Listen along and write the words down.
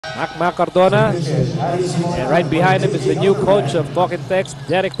Mac Cardona, and right behind him is the new coach of Talk and Text,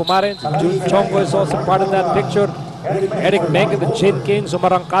 Derek Pumarin. Jun Chongo is also part of that picture. Eric Meng and the Gin Kings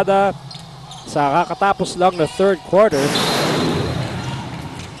umarangkada sa kakatapos lang na third quarter.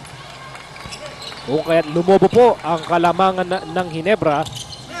 Kung kaya't lumobo po ang kalamangan ng Ginebra.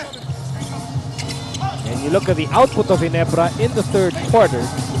 And you look at the output of Ginebra in the third quarter.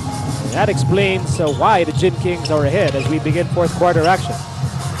 That explains why the Gin Kings are ahead as we begin fourth quarter action.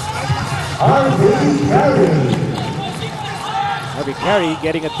 Harvey Carey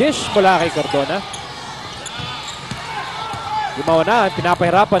getting a dish mula kay Cardona. Lumawanan,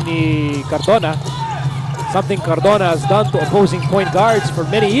 pinapahirapan ni Cardona. Something Cardona has done to opposing point guards for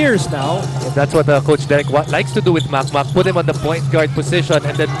many years now. And that's what Coach Derek likes to do with Mac. Put him on the point guard position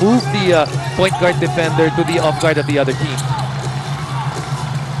and then move the point guard defender to the off guard of the other team.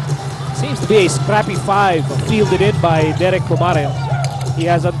 Seems to be a scrappy five fielded in by Derek Pumarin. He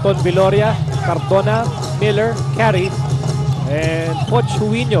has Anton Viloria, Cardona, Miller, Carey, and Poch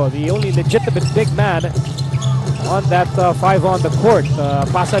Huino, the only legitimate big man on that five on the court.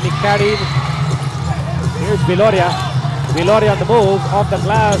 Pasa ni Carey. Here's Viloria. Viloria on the move, off the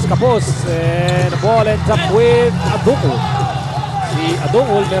glass, kapos, and the ball ends up with Adungul. Si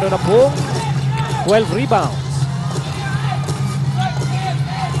Adungul meron na pong 12 rebounds.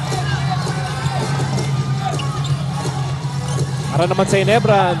 Para naman sa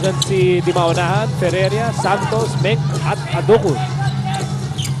Ginebra, andyan si Dimaunahan, Ferreria, Santos, Meng, at Adungul.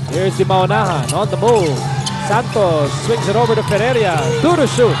 Here's Dimaunahan on the move. Santos swings it over to Ferreria. Two to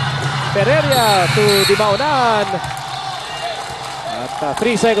shoot. Ferreria to Dimaunahan. At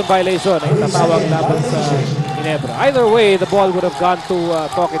 3-second violation ay tatawag laban sa Ginebra. Either way, the ball would have gone to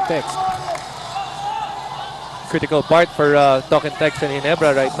Talk and Text. Critical part for Talk and Text and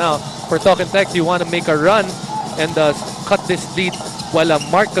Ginebra right now. For Talk and Text, you want to make a run and cut this lead while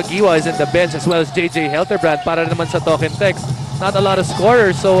Mark Kagiwa is in the bench as well as JJ Helterbrand. Para naman sa Talk and Text, not a lot of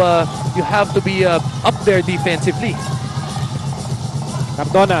scorers, so you have to be up there defensively.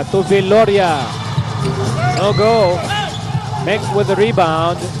 Cardona to Viloria. No go. Meng with the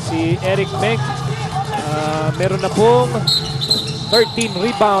rebound. Si Eric Meng. Meron na pong 13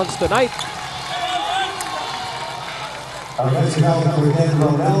 rebounds tonight.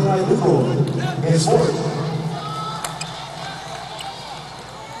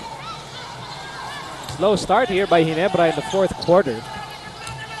 Slow start here by Ginebra in the fourth quarter.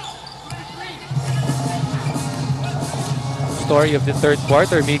 Story of the third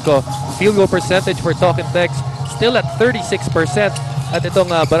quarter, Miko. Field goal percentage for Talk and Text still at 36%. At itong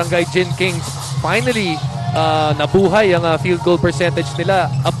Barangay Gin Kings, finally nabuhay ang field goal percentage nila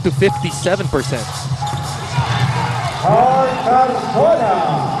up to 57%.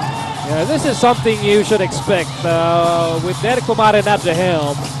 Yeah, this is something you should expect. With Derek Pumarin at the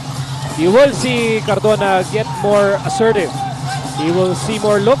helm, you will see Cardona get more assertive. He will see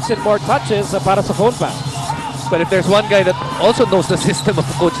more looks and more touches para sa phone pass. But if there's one guy that also knows the system of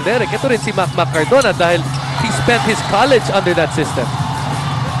Coach Derek, ito rin si Mac Cardona dahil he spent his college under that system.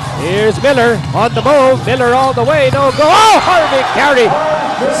 Here's Miller on the move. Miller all the way. No go. Oh, Harvey Carey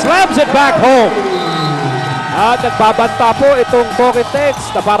slams it back home. At nagbabanta po itong Talk and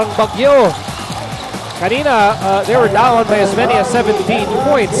Text na parang bagyo. Kanina, they were down by as many as 17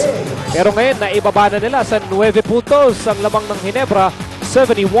 points. Pero ngayon, naibaba na nila sa 9 puntos ang lamang ng Ginebra.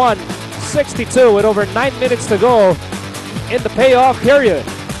 71-62 with over 9 minutes to go in the payoff period.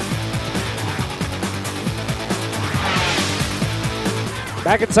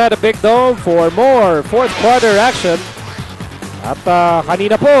 Back inside the Big Dome for more fourth quarter action. At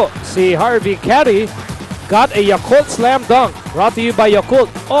kanina po, si Harvey Carey got a Yakult slam dunk brought to you by Yakult.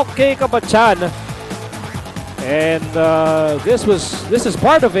 Okay ka ba dyan? And this is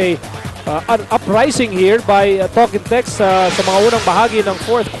part of an uprising here by Talk and Text sa mga unang bahagi ng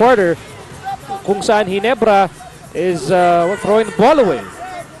fourth quarter kung saan Ginebra is throwing the ball away.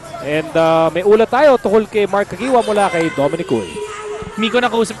 And may ulat tayo tungkol kay Mark Kagiwa mula kay Dominic Uy. Miko,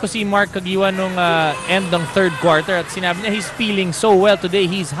 nakausap ko si Mark Kagiwa nung end ng third quarter at sinabi niya he's feeling so well today.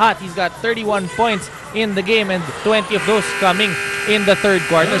 He's hot. He's got 31 points in the game and 20 of those coming in the third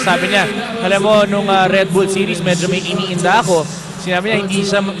quarter. Sabi niya, alam mo, nung Red Bull series medyo may iniinda ako. Sinabi niya,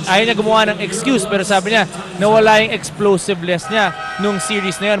 ayaw niya gumawa ng excuse, pero sabi niya, nawala yung explosiveness niya nung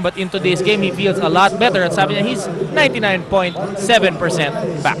series na yun. But in today's game, he feels a lot better. At sabi niya, he's 99.7%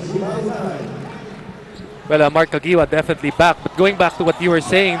 back. Well, Mark Kagiwa definitely back. But going back to what you were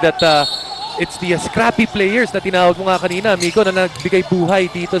saying, that it's the scrappy players na tinawag mo nga kanina, Miko, na nagbigay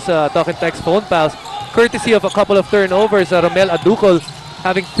buhay dito sa Talk and Text phone pals. Courtesy of a couple of turnovers, Romel Aducol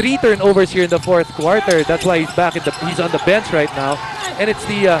having 3 turnovers here in the fourth quarter. That's why he's back. He's on the bench right now. and it's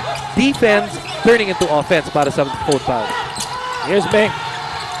the defense turning into offense para sa phone foul. Here's Meng.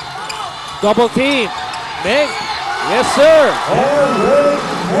 Double team. Meng. Yes, sir.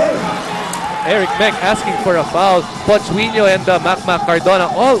 Eric Meng asking for a foul. Pochuino and Macmac Cardona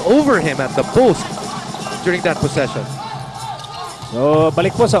all over him at the post during that possession. So,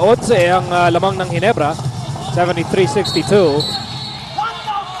 balik po sa 11 ang lamang ng Ginebra. 73-62.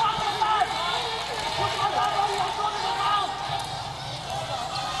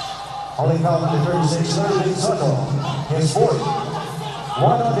 Only foul number 36, Irving Soto. His fourth.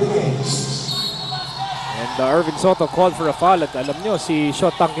 One of the games. And Irving Soto called for a foul. At alam nyo, si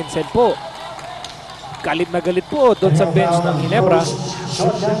Shot Tankinsen po, galit na galit po doon sa bench ng Ginebra.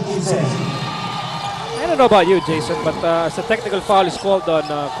 I don't know about you, Jason, but as a technical foul is called on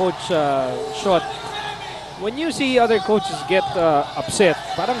Coach Shot, when you see other coaches get upset,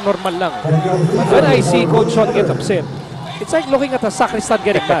 parang normal lang. But when I see Coach Shot get upset, it's like looking at a sacristan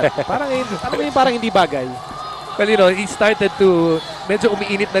getting mad. Parang hindi bagay. Well, you know, he started to, medyo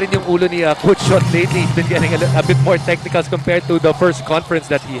umiinit na rin yung ulo ni Coach Shot lately. He's been getting a bit more technicals compared to the first conference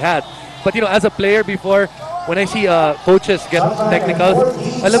that he had. But, you know, as a player before, when I see coaches get technical,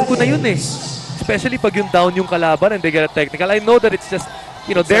 alam ko na yun eh. Especially pag yung down yung kalaban and they get a technical. I know that it's just,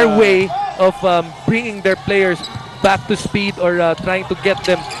 you know, their way of bringing their players back to speed or trying to get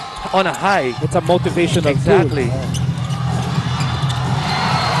them on a high. It's a motivational Exactly. tool.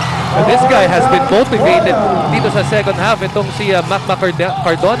 And this guy has been motivated dito sa second half. Itong si Macmac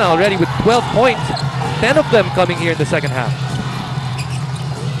Cardona already with 12 points. 10 of them coming here in the second half.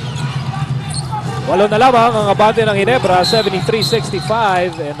 8 na lamang ang abante ng Ginebra,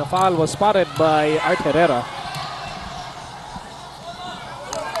 73-65, and the foul was spotted by Art Herrera.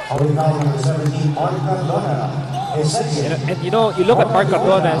 Only foul number 17, Mark Cardona. And you know, you look at Mark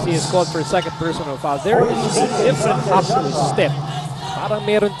Cardona as he is called for second personal foul. There is a different hop to his step. Parang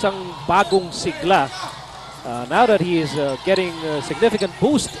meron siyang bagong sigla. Now that he is getting a significant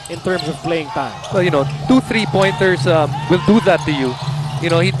boost in terms of playing time. Well, you know, 2 3-pointers will do that to you. You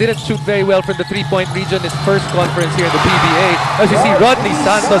know, he didn't shoot very well from the 3-point region his first conference here in the PBA. As you see, Rodney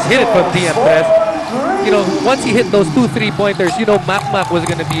Santos hit it from TM3. You know, once he hit those 2 3-pointers, you know, Macmac was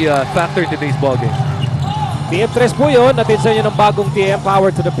going to be a factor in today's ballgame. TM3 po yun. Natin sa inyo ng bagong TM,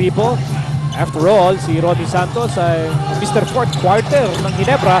 Power to the People. After all, si Rodney Santos ay Mr. Fourth Quarter ng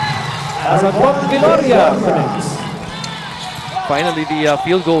Ginebra as Anton Viloria. Finally, the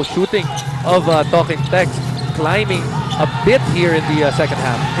field goal shooting of Talking Tex climbing a bit here in the second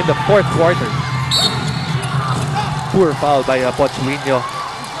half, in the fourth quarter. Poor foul by Pochuino.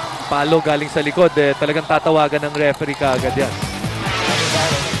 Palo galing sa likod, talagang tatawagan ng referee kaagad yan.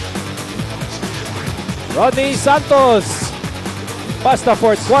 Rodney Santos. Basta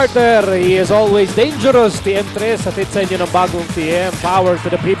fourth quarter, he is always dangerous. TM3 sa sa inyo ng bagong TM, Power to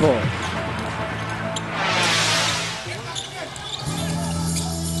the People.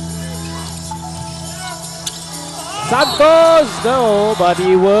 Santos, no, but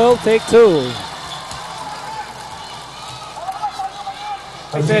he will take 2.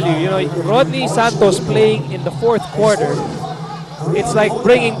 I tell you, you know, Rodney Santos playing in the fourth quarter, it's like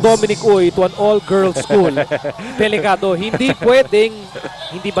bringing Dominic Uy to an all-girls school. Delikado. Hindi pwedeng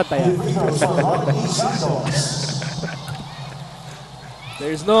hindi bantayan.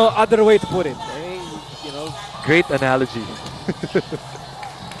 There's no other way to put it. I mean, you know. Great analogy.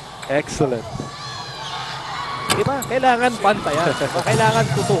 Excellent. Diba? Kailangan bantayan. Kailangan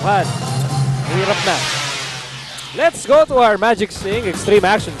tutukan. Hirap na. Let's go to our Magic Sing Extreme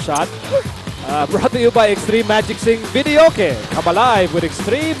Action Shot. Brought to you by Extreme Magic Sing Videoke. Come alive with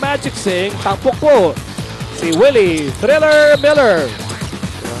Extreme Magic Sing. Tampok po si Willie Thriller Miller.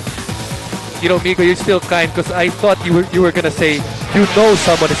 You know, Miko, you're still kind because I thought you were gonna say, you know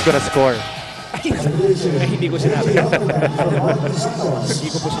someone is gonna score. Ay, hindi ko sinabi. Hindi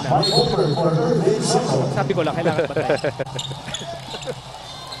ko po sinabi. Sabi ko lang, kailangan bantayan.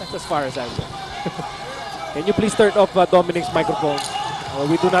 That's as far as I go. Can you please turn off Dominic's microphone?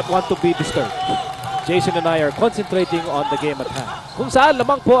 We do not want to be disturbed. Jason and I are concentrating on the game at hand. Kung saan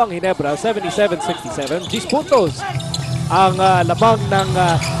lamang po ang Ginebra, 77-67. 10 puntos ang lamang ng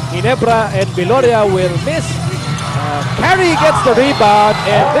Ginebra, and Viloria will miss. Carey gets the rebound,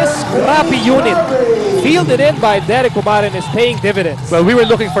 and this crappy unit, fielded in by Derek Kumaren, is paying dividends. Well, we were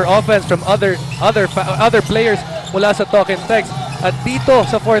looking for offense from other players mula sa Talking Tex. At dito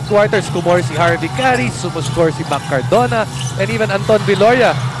sa fourth quarter, sumor si Harvey Carey, sumuscore si Mac Cardona, and even Anton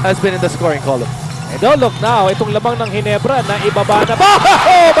Viloria has been in the scoring column. And oh, look now, itong lamang ng Ginebra na ibaba na.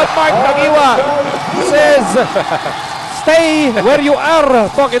 Oh, but Mark Nagiwa says, stay where you are,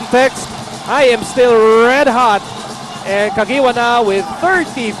 Talking Tex. I am still red hot. And Kagiwa now with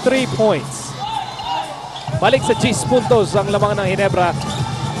 33 points. Balik sa 10 puntos ang lamang ng Ginebra.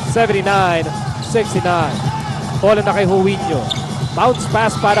 79-69. Bola na kay Huwinho. Bounce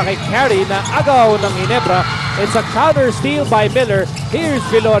pass para kay Carey na agaw ng Ginebra. It's a counter steal by Miller. Here's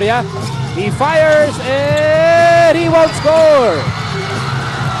Viloria. He fires and he won't score.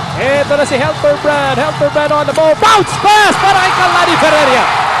 Ito na si Helterbrand. Helterbrand on the ball. Bounce pass para kay Kalani Ferreria.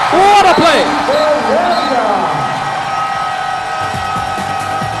 What a play!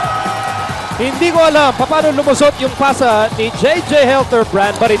 Hindi ko alam paano lumusot yung pasa ni JJ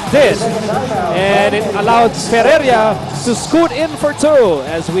Helterbrand, but it did. And it allowed Ferreria to scoot in for 2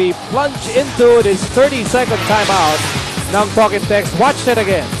 as we plunge into this 30-second timeout ng Talking Text. Watch it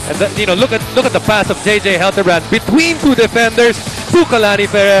again. And look at the pass of JJ Helterbrand between 2 defenders to Kalani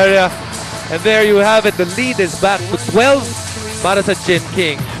Ferreria. And there you have it. The lead is back to 12 para sa Gin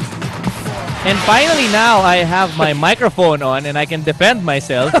King. And finally now, I have my microphone on and I can defend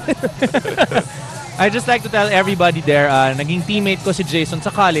myself. I just like to tell everybody there, naging teammate ko si Jason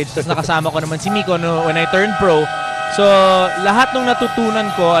sa college, tapos nakasama ko naman si Miko when I turned pro. So, lahat ng natutunan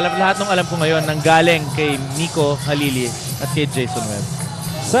ko, lahat ng alam ko ngayon, nanggaling kay Miko Halili at kay Jason Webb.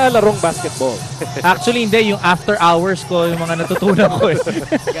 Sa larong basketball. Actually, hindi. Yung after hours ko, yung mga natutunan ko.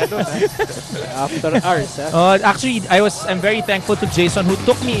 Ganun, ha? After hours, ha? Actually, I'm very thankful to Jason who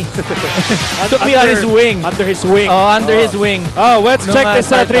took me on his wing. Under his wing. Under his wing. Let's check this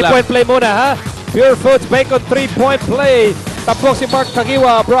 3-point play muna, ha? Pure Foods Bacon 3-point play. Tapos si Mark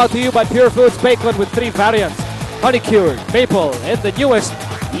Kagiwa, brought to you by Pure Foods Bacon with 3 variants. Honey cured, maple, and the newest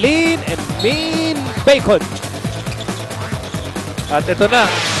lean and mean bacon. At ito na.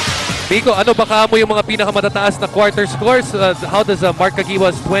 Miko, ano baka mo yung mga pinakamatataas na quarter scores? How does Mark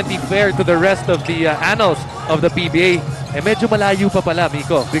Kagiwa's 20 fare to the rest of the annals of the PBA? Medyo malayo pa pala,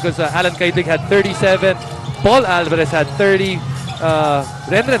 Miko. Because Alan Kaidig had 37, Paul Alvarez had 30,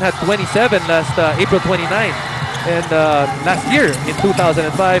 Renren had 27 last April 29. And last year, in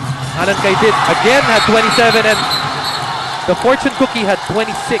 2005, Alan Kaidig again had 27 and the fortune cookie had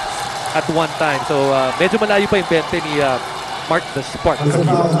 26 at one time. So medyo malayo pa yung 20 ni Mark the Spark.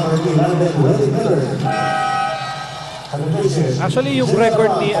 Actually, yung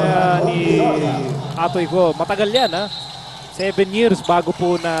record ni Atoy ko, matagal yan, ha? 7 years bago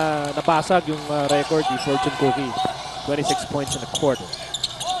po nabasag yung record ni Fortune Cookie. 26 points in a quarter.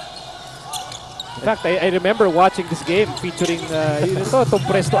 In fact, I remember watching this game featuring itong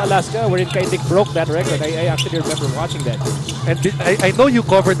Presto Alaska wherein Kaidik broke that record. I actually remember watching that. And I know you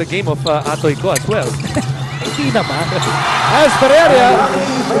covered the game of Atoy ko as well. Hindi naman. As Ferreria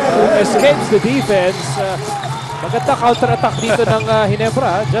escapes the defense, maganda counter-attack dito ng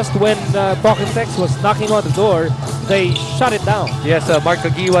Ginebra. Just when Talking Text was knocking on the door, they shut it down. Yes, Mark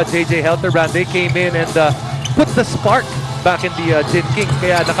Kagiwa, JJ Helterbrand, they came in and put the spark back in the Gin Kings.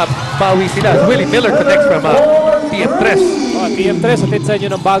 Kaya nakabawi sila. Willie Miller connects from TM3. TM3, atid sa inyo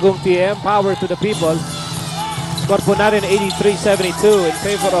ng bagong TM. Power to the people. Score po natin 83-72 in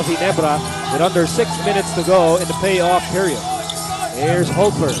favor of Ginebra with under 6 minutes to go in the payoff period. Here's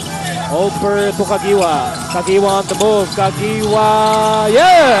Holper. Holper to Kagiwa. Kagiwa on the move. Kagiwa,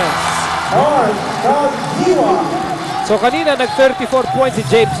 yes! Kagiwa. So kanina nag-34 points si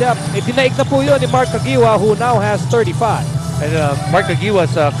James Yap. Dinaig na po yun ni Mark Kagiwa who now has 35. And Mark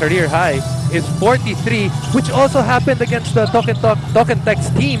Kagiwa's career high is 43, which also happened against the Talk and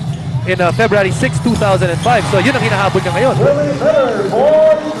Text team in February 6, 2005. So yun ang hinahabol niya ngayon.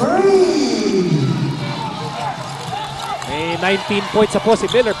 May 19 points sa po si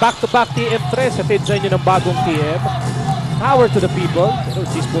Miller. Back-to-back TM3 sa sa inyo ng bagong TM. Power to the people. Pero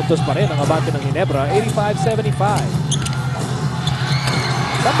 6 puntos pa rin ang abante ng Ginebra. 85-75.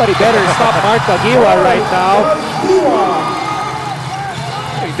 Somebody better stop Mark Kagiwa right now.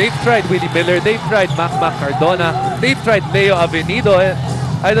 They've tried Willie Miller. They've tried Mac Cardona. They've tried Leo Avenido.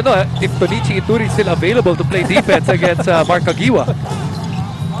 I don't know if Tonichi Ituri is still available to play defense against Mark Kagiwa.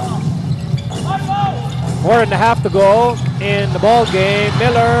 4.5 to go in the ball game.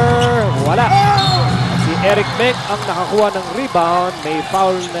 Miller, wala. Si Eric Mek ang nakakuha ng rebound. May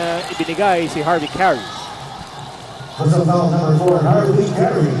foul na ibinigay si Harvey Carey. Personal foul number 4, Harvey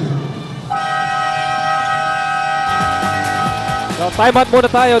Carey. So, timeout muna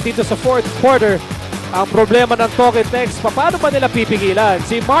tayo dito sa fourth quarter. Ang problema ng Talking Text, paano ba nila pipigilan?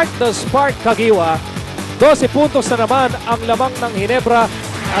 Si Mark the Spark Kagiwa, 12 puntos na naman ang lamang ng Ginebra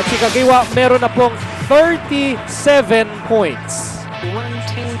at si Kagiwa meron na pong 37 points.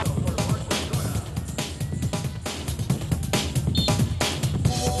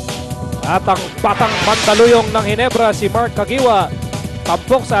 At ang batang mandaluyong ng Ginebra, si Mark Kagiwa,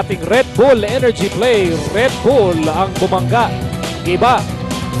 tampok sa ating Red Bull Energy Play. Red Bull ang bumangga. Giba.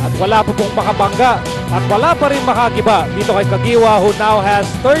 At wala pa pong makabangga. At wala pa rin makagiba dito kay Kagiwa, who now has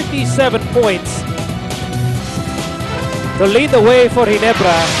 37 points to lead the way for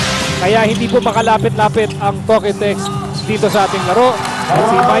Ginebra. Kaya hindi po makalapit-lapit ang Talking Text dito sa ating laro. At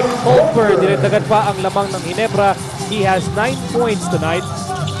si Mike Colfer, dinagdagan pa ang lamang ng Ginebra. He has 9 points tonight.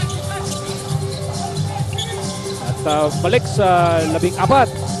 At balik sa 14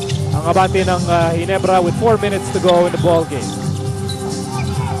 ang abante ng Ginebra with 4 minutes to go in the ball game.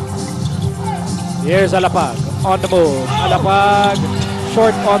 Here's Alapag on the move. Alapag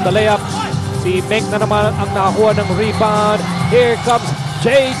short on the layup. Si Menk na naman ang nakakuha ng rebound. Here comes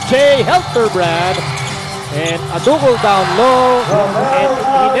JJ Helterbrand. And a double down low. And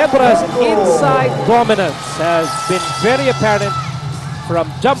Ginebra's inside dominance has been very apparent from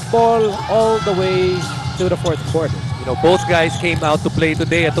jump ball all the way to the fourth quarter. You know, both guys came out to play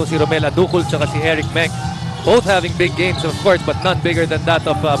today. Ito si Romel Adukul at si Eric Menk. Both having big games, of course, but none bigger than that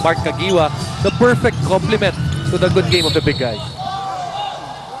of Mark Kagiwa. The perfect complement to the good game of the big guys.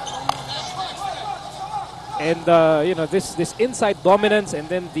 And you know, this inside dominance and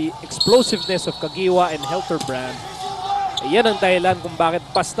then the explosiveness of Kagiwa and Helterbrand, yan ang dahilan kung bakit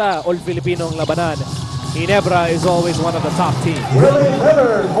basta all-Filipino ang labanan. Ginebra is always one of the top teams.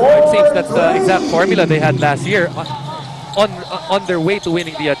 It seems that's the exact formula they had last year on their way to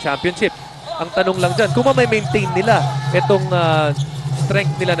winning the championship. Ang tanong lang dyan, kung ma-maintain nila itong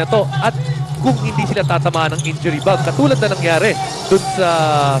strength nila na to at kung hindi sila tatamaan ng injury bug, katulad na nangyari dun sa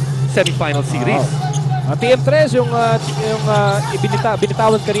semifinal series. TM3 yung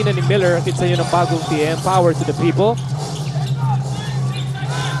binitawan kanina ni Miller, hatid sa inyo ng bagong TM, Power to the People.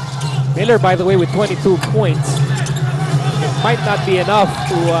 Miller, by the way, with 22 points. It might not be enough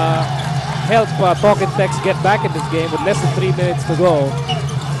to help Talking Text get back in this game with less than 3 minutes to go.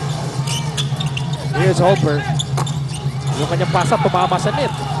 Here's Holper. Yung kanyang pasa tumama sa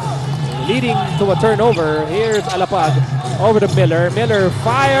net, leading to a turnover. Here's Alapag over to Miller. Miller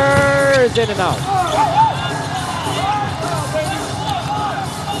fires in and out.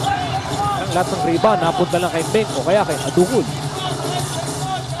 Ang lahat ng rebound napunta lang kay Menk o kaya kay Adukul.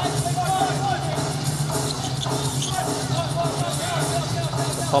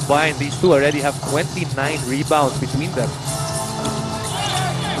 Combined, these two already have 29 rebounds between them.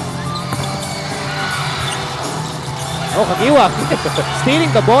 Oh, Kagiwa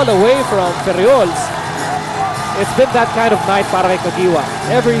stealing the ball away from Ferriols. It's been that kind of night para kay Kagiwa.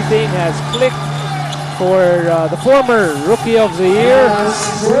 Everything has clicked for the former Rookie of the Year.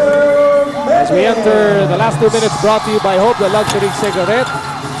 As we enter the last 2 minutes, brought to you by Hope, the luxury cigarette.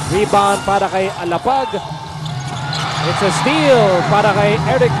 Rebound para kay Alapag. It's a steal para kay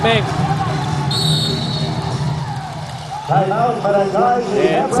Eric Menk.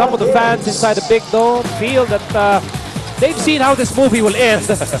 And some of the fans inside the Big Dome feel that they've seen how this movie will end,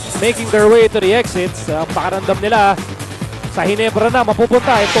 making their way to the exits. Pakarandam nila sa Ginebra na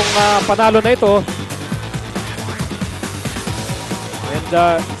mapupunta itong panalo na ito. And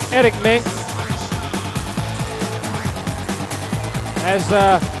Eric Menk has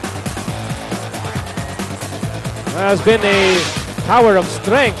been a tower of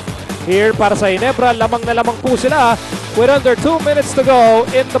strength here para sa Ginebra. Lamang na lamang po sila with under 2 minutes to go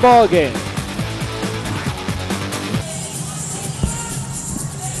in the ball game.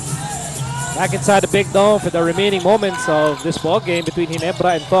 Back inside the Big Dome for the remaining moments of this ball game between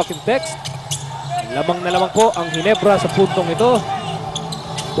Ginebra and Talking Text. Lamang na lamang po ang Ginebra sa puntong ito.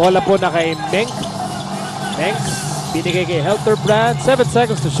 Bola po na kay Menk. Menk, binigay kay Helterbrand. 7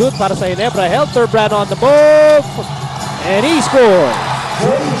 seconds to shoot para sa Ginebra. Helterbrand on the move. And he scored.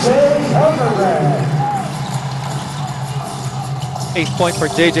 Ace point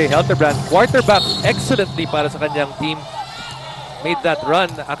for JJ Helterbrand. Quarterback excellently para sa kanyang team. Made that run.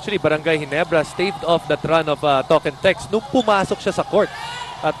 Actually, Barangay Ginebra staved off that run of Talking Text nung pumasok siya sa court.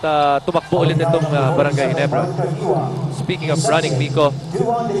 At tumakbo ulit itong Barangay Ginebra. Speaking of running, Miko,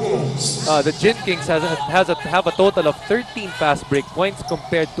 the Gin Kings have a total of 13 fast break points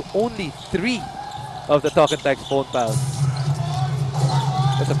compared to only 3 of the Talking Text phone fouls.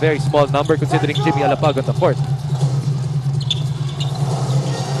 That's a very small number considering Jimmy Alapag on the court.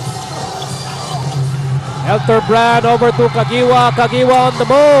 Helterbrand over to Kagiwa. Kagiwa on the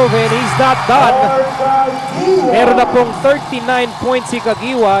move and he's not done. Meron na pong 39 points si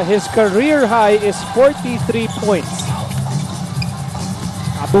Kagiwa. His career high is 43 points.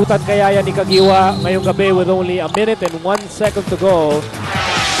 Abutan kaya yan ni Kagiwa ngayong gabi with only a minute and 1 second to go.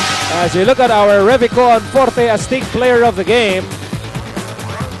 As you look at our Revicon Forte Astig player of the game,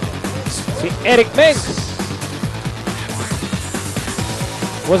 si Eric Menk.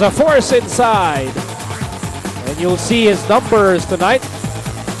 was a force inside. And you'll see his numbers tonight.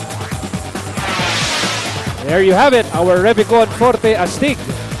 There you have it, our Revicon Forte Astig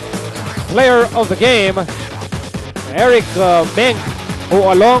player of the game, Eric Meng, who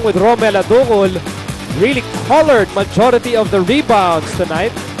along with Romel Adugol really colored majority of the rebounds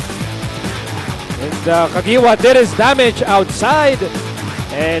tonight. And Kagiwa did his damage outside,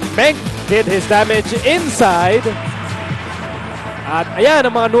 and Meng did his damage inside. At ayan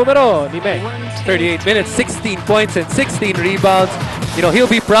ang mga numero ni Meng. 38 minutes, 16 points and 16 rebounds. You know,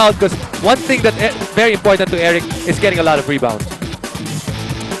 he'll be proud because one thing that very important to Eric is getting a lot of rebounds.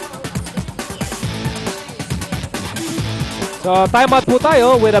 So timeout po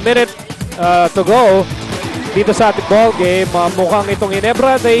tayo with a minute to go dito sa ating ball game. Mukhang itong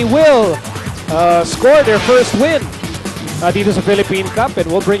Ginebra, they will score their first win dito sa Philippine Cup,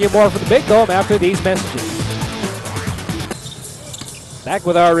 and we'll bring you more from the Big Dome after these messages. Back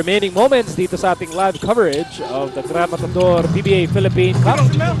with our remaining moments dito sa ating live coverage of the Gran Matador PBA Philippine Cup.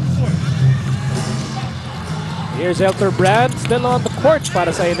 Here's Elter Brand still on the court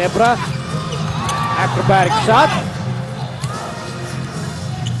para sa Ginebra. Acrobatic shot.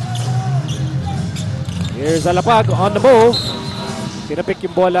 Here's Alapag on the move. Tinapik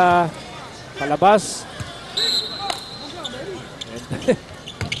yung bola palabas. And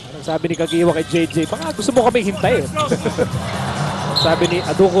anong sabi ni Kagiwa kay JJ, baka gusto mo kami hintay. Sabi ni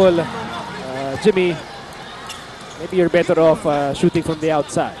Adukol, Jimmy, maybe you're better off shooting from the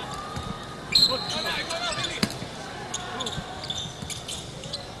outside.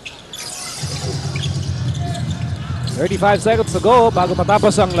 "35 seconds to go bago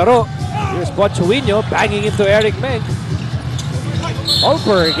matapos ang laro." Here's Bochuino banging into Eric Meng.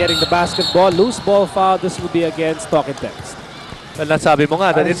 Olper getting the basketball. Loose ball foul. This will be against Talking Text. Well, nasabi mo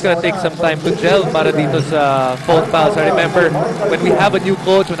nga that it's gonna take some time to gel para dito sa phone fouls. I remember when we have a new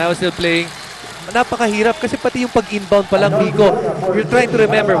coach, when I was still playing, napakahirap kasi pati yung pag-inbound pa lang, Nico, you're trying to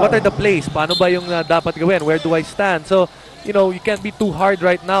remember what are the plays, paano ba yung dapat gawin, where do I stand? So, you know, you can't be too hard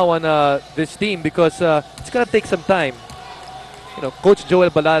right now on this team because it's gonna take some time. You know, Coach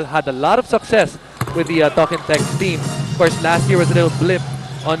Joel Balal had a lot of success with the Talking Text team. Of course, last year was a little blip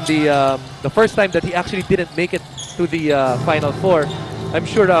on the first time that he actually didn't make it to the Final Four. I'm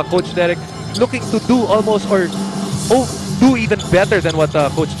sure Coach Derek looking to do almost or do even better than what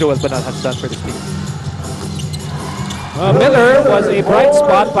Coach Joel Banal has done for this team. Miller was a bright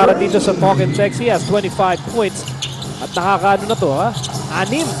spot para dito sa Talking Text. He has 25 points. At nakakaano na to, ha?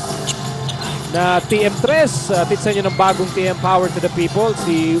 6 na TM3. Pitsa nyo ng bagong TM Power to the People,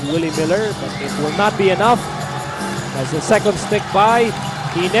 si Willie Miller. But it will not be enough. As the second stick by,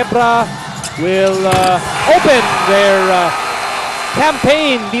 Ginebra will open their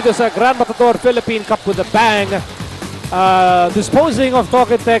campaign dito sa Gran Matador Philippine Cup with a bang. Disposing of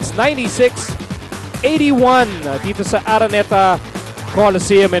Talking Text 96-81 dito sa Araneta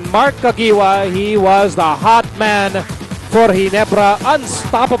Coliseum. And Mark Kagiwa, he was the hot man for Ginebra.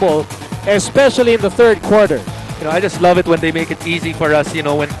 Unstoppable, especially in the third quarter. You know, I just love it when they make it easy for us, you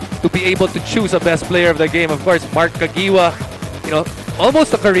know, when to be able to choose a best player of the game. Of course, Mark Kagiwa, you know,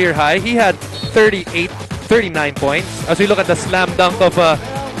 almost a career high. He had 39 points. As we look at the slam dunk of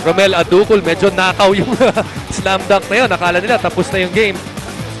Romel Adukol, medyo nakaw yung slam dunk na yun. Nakala nila tapos na yung game.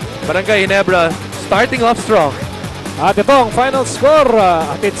 Barangay Ginebra starting off strong. At ito ang final score.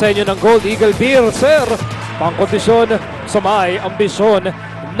 Atid sa inyo ng Gold Eagle Beer, sir. Pangkondisyon sa may ambisyon.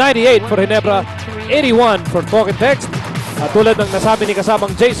 98 for Ginebra, 81 for Talking Text. At tulad ng nasabi ni kasamang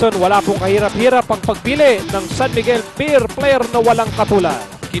Jason, wala pong kahirap-hirap ang pagpili ng San Miguel Beer player na walang katulad.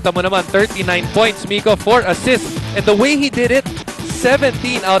 Kita mo naman, 39 points, Miko, 4 assists. And the way he did it,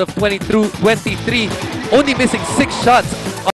 17 out of 23, only missing 6 shots.